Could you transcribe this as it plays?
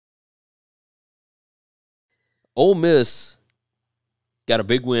Ole Miss got a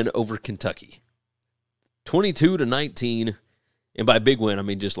big win over Kentucky. 22-19. And by big win, I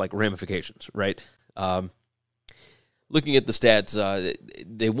mean just like ramifications, right? Looking at the stats,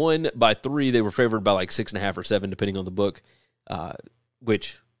 they won by 3. They were favored by like 6.5 or 7, depending on the book,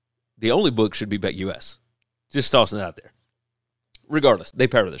 which the only book should be BetUS. Just tossing it out there. Regardless, they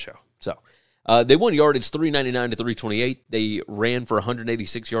power the show. So they won yardage 399 to 328. They ran for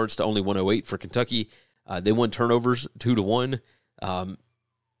 186 yards to only 108 for Kentucky. They won turnovers 2-1.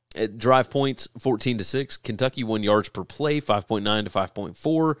 Drive points 14-6. Kentucky won yards per play 5.9 to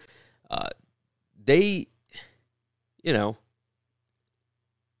 5.4. They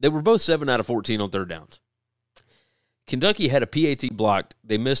were both 7 out of 14 on third downs. Kentucky had a PAT blocked.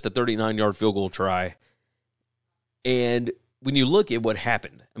 They missed a 39-yard field goal try. And when you look at what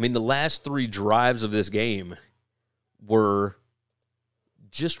happened, I mean, the last 3 drives of this game were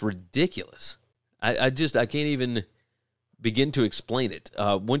just ridiculous. I can't even begin to explain it.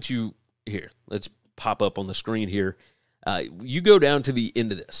 Let's pop up on the screen here. You go down to the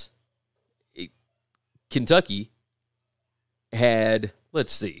end of this. Kentucky had,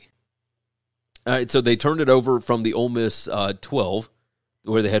 let's see. All right, so they turned it over from the Ole Miss 12,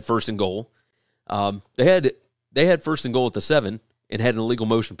 where they had first and goal. They had first and goal at the 7 and had an illegal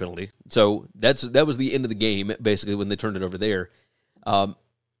motion penalty. So that was the end of the game, basically, when they turned it over there.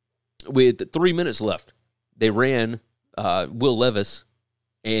 With 3 minutes left, they ran Will Levis,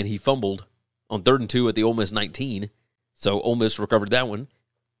 and he fumbled on 3rd and 2 at the Ole Miss 19. So Ole Miss recovered that one.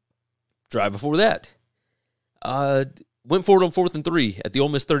 Drive before that. Went forward on 4th and 3 at the Ole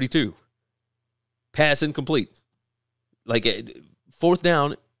Miss 32. Pass incomplete. Like, 4th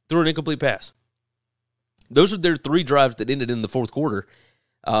down, threw an incomplete pass. Those are their 3 drives that ended in the fourth quarter.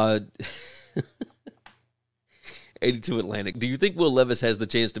 82 Atlantic. Do you think Will Levis has the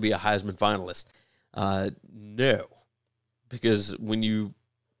chance to be a Heisman finalist? No. Because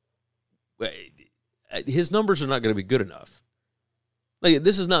his numbers are not going to be good enough. Like,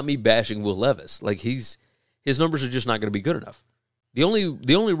 this is not me bashing Will Levis. Like, his numbers are just not going to be good enough. The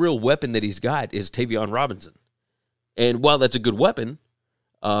only real weapon that he's got is Tavion Robinson. And while that's a good weapon,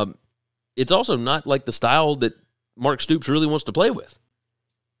 it's also not like the style that Mark Stoops really wants to play with.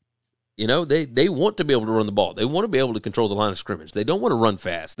 You know, they want to be able to run the ball. They want to be able to control the line of scrimmage. They don't want to run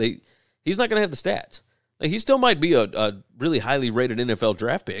fast. He's not going to have the stats. Like, he still might be a really highly rated NFL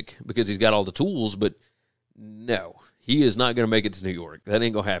draft pick because he's got all the tools, but no, he is not going to make it to New York. That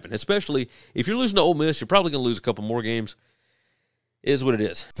ain't going to happen. Especially if you're losing to Ole Miss, you're probably going to lose a couple more games. It is what it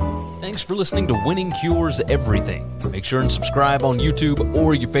is. Thanks for listening to Winning Cures Everything. Make sure and subscribe on YouTube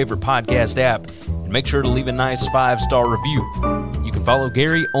or your favorite podcast app, and make sure to leave a nice 5-star review. You can follow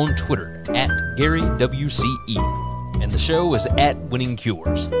Gary on Twitter @GaryWCE, and the show is @Winning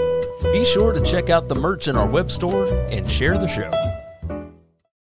Cures. Be sure to check out the merch in our web store and share the show.